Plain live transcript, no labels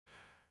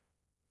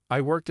I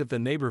worked at the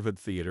neighborhood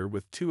theater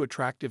with two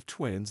attractive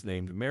twins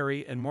named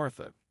Mary and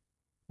Martha.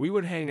 We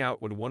would hang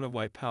out when one of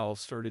my pals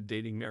started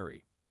dating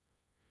Mary.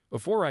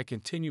 Before I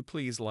continue,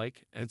 please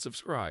like and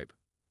subscribe.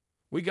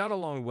 We got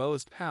along well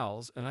as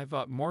pals, and I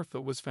thought Martha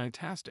was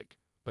fantastic,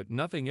 but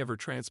nothing ever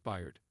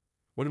transpired.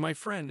 When my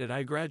friend and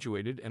I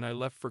graduated and I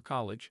left for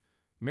college,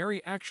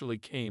 Mary actually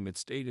came and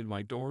stayed in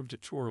my dorm to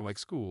tour my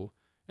school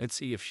and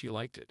see if she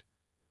liked it.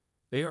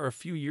 They are a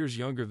few years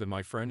younger than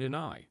my friend and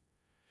I.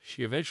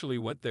 She eventually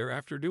went there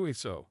after doing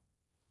so.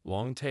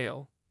 Long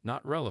tale,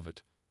 not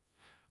relevant.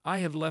 I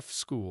had left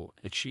school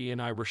and she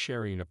and I were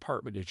sharing an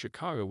apartment in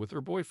Chicago with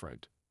her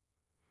boyfriend.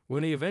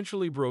 When he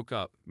eventually broke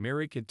up,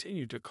 Mary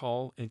continued to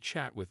call and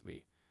chat with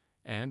me,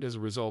 and as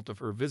a result of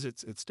her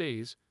visits and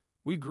stays,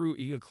 we grew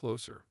even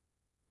closer.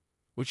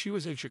 When she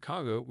was in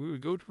Chicago, we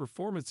would go to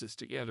performances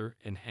together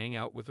and hang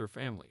out with her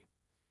family.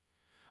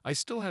 I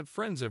still had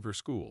friends at her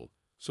school,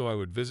 so I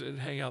would visit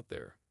and hang out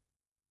there.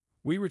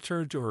 We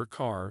returned to her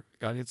car,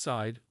 got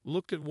inside,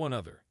 looked at one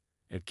another,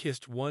 and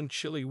kissed one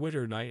chilly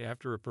winter night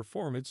after a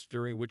performance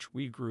during which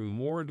we grew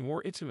more and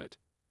more intimate.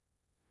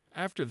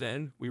 After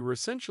then, we were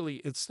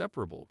essentially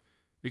inseparable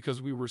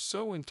because we were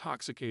so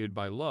intoxicated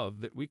by love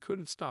that we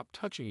couldn't stop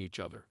touching each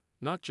other,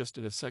 not just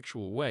in a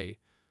sexual way,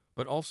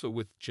 but also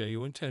with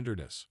genuine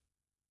tenderness.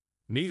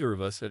 Neither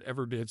of us had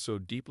ever been so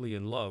deeply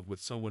in love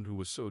with someone who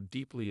was so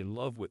deeply in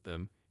love with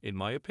them, in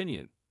my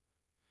opinion.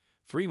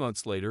 3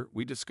 months later,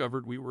 we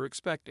discovered we were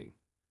expecting,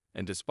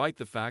 and despite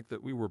the fact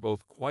that we were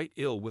both quite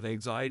ill with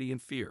anxiety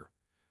and fear,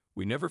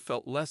 we never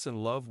felt less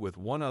in love with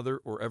one another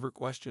or ever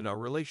questioned our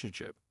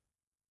relationship.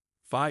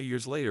 5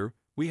 years later,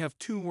 we have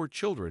two more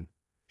children.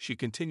 She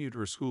continued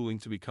her schooling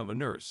to become a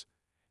nurse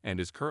and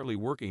is currently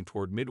working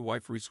toward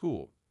midwifery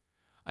school.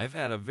 I've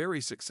had a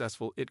very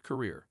successful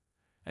career,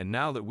 and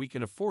now that we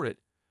can afford it,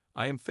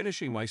 I am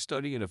finishing my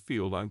study in a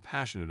field I'm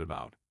passionate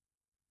about.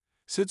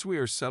 Since we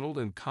are settled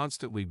and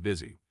constantly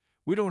busy,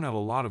 we don't have a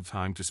lot of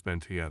time to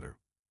spend together.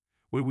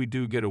 When we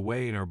do get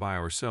away and are by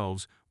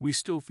ourselves, we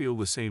still feel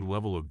the same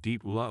level of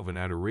deep love and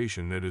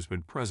adoration that has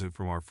been present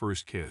from our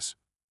first kiss.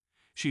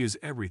 She is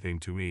everything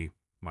to me,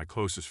 my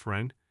closest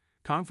friend,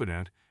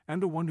 confidant,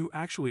 and the one who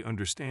actually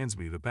understands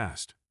me the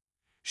best.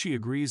 She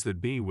agrees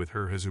that being with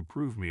her has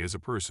improved me as a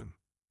person.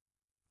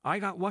 I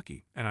got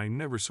lucky, and I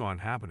never saw it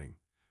happening,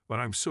 but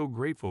I'm so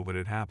grateful that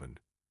it happened.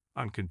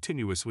 I'm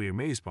continuously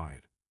amazed by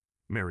it.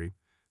 Mary,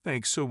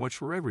 thanks so much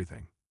for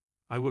everything.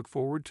 I look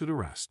forward to the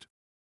rest.